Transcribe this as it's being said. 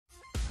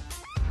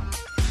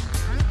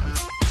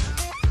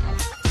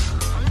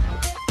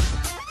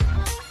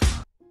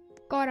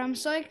god, I'm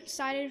so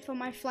excited for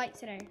my flight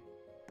today.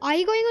 Are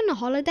you going on a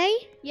holiday?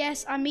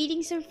 Yes, I'm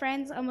meeting some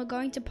friends and we're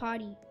going to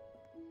party.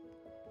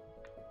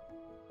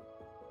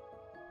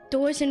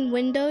 Doors and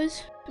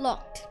windows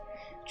Locked.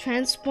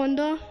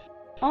 transponder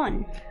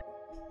On.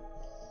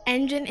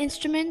 engine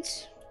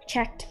instruments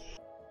Checked.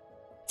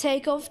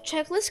 takeoff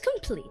checklist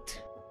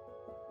complete.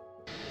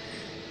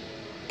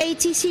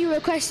 ATC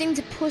requesting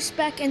to push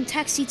back and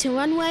taxi to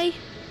runway.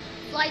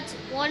 Flight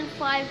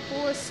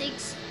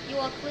 1546, you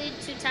are cleared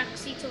to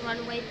taxi to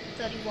runway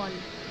 31.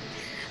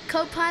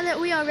 Co-pilot,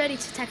 we are ready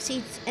to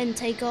taxi and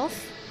take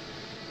off.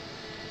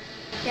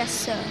 Yes,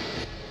 sir.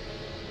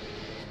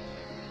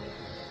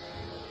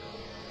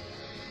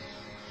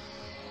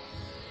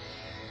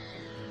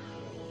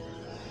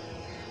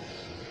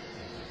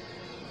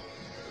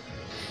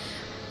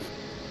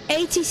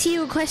 ATC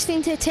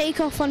requesting to take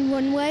off on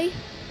runway.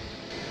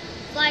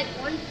 Flight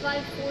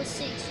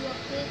 1546, you are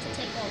cleared to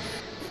take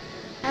off.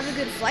 Have a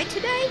good flight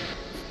today?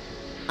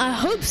 I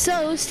hope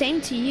so, same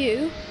to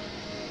you.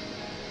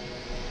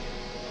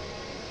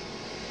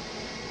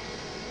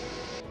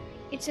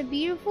 It's a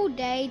beautiful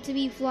day to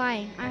be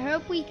flying. I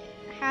hope we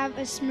have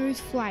a smooth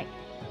flight.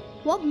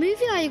 What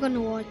movie are you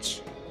gonna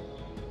watch?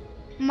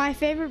 My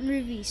favorite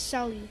movie,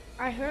 Sully.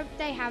 I hope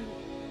they have it.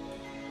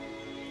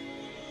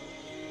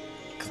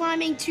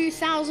 Climbing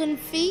 2,000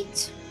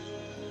 feet.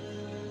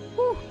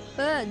 Whew,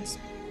 birds.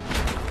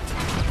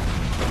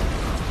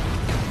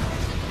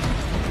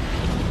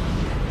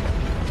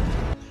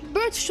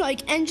 Bird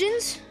strike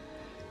engines.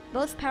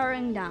 Both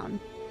powering down.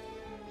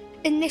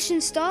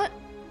 Ignition start.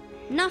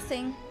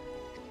 Nothing.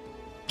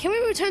 Can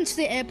we return to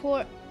the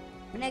airport?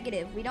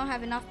 Negative. We don't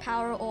have enough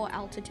power or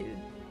altitude.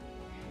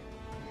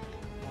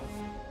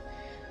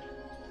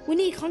 We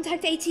need to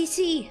contact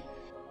ATC.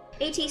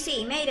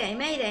 ATC, Mayday,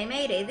 Mayday,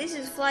 Mayday. This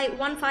is flight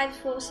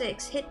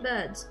 1546. Hit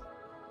birds.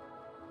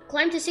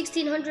 Climb to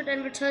 1600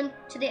 and return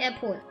to the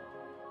airport.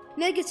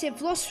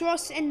 Negative. Lost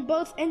thrust in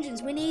both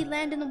engines. We need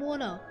land in the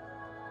water.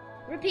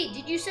 Repeat,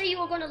 did you say you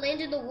were going to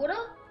land in the water?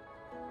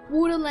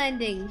 Water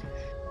landing.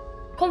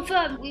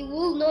 Confirmed, we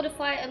will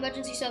notify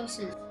emergency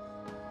services.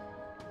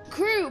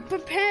 Crew,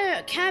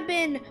 prepare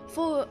cabin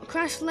for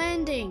crash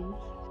landing.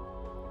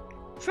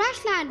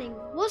 Crash landing?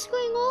 What's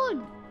going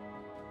on?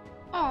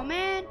 Oh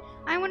man,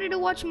 I wanted to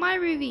watch my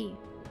movie.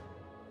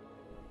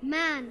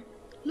 Man,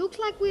 looks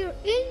like we're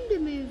in the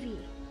movie.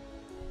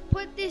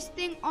 Put this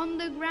thing on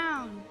the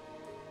ground.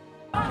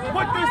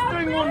 Put this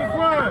thing on the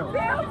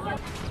ground.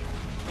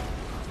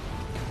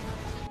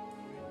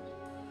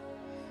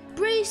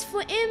 Brace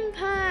for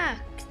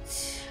impact.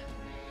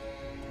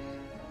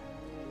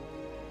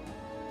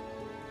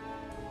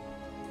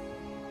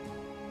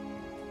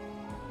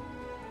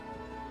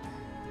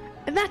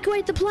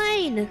 Evacuate the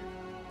plane.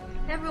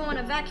 Everyone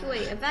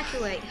evacuate,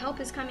 evacuate. Help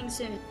is coming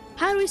soon.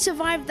 How do we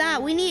survive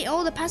that? We need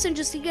all the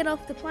passengers to get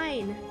off the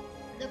plane.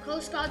 The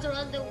Coast Guards are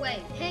on their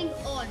way. Hang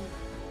on.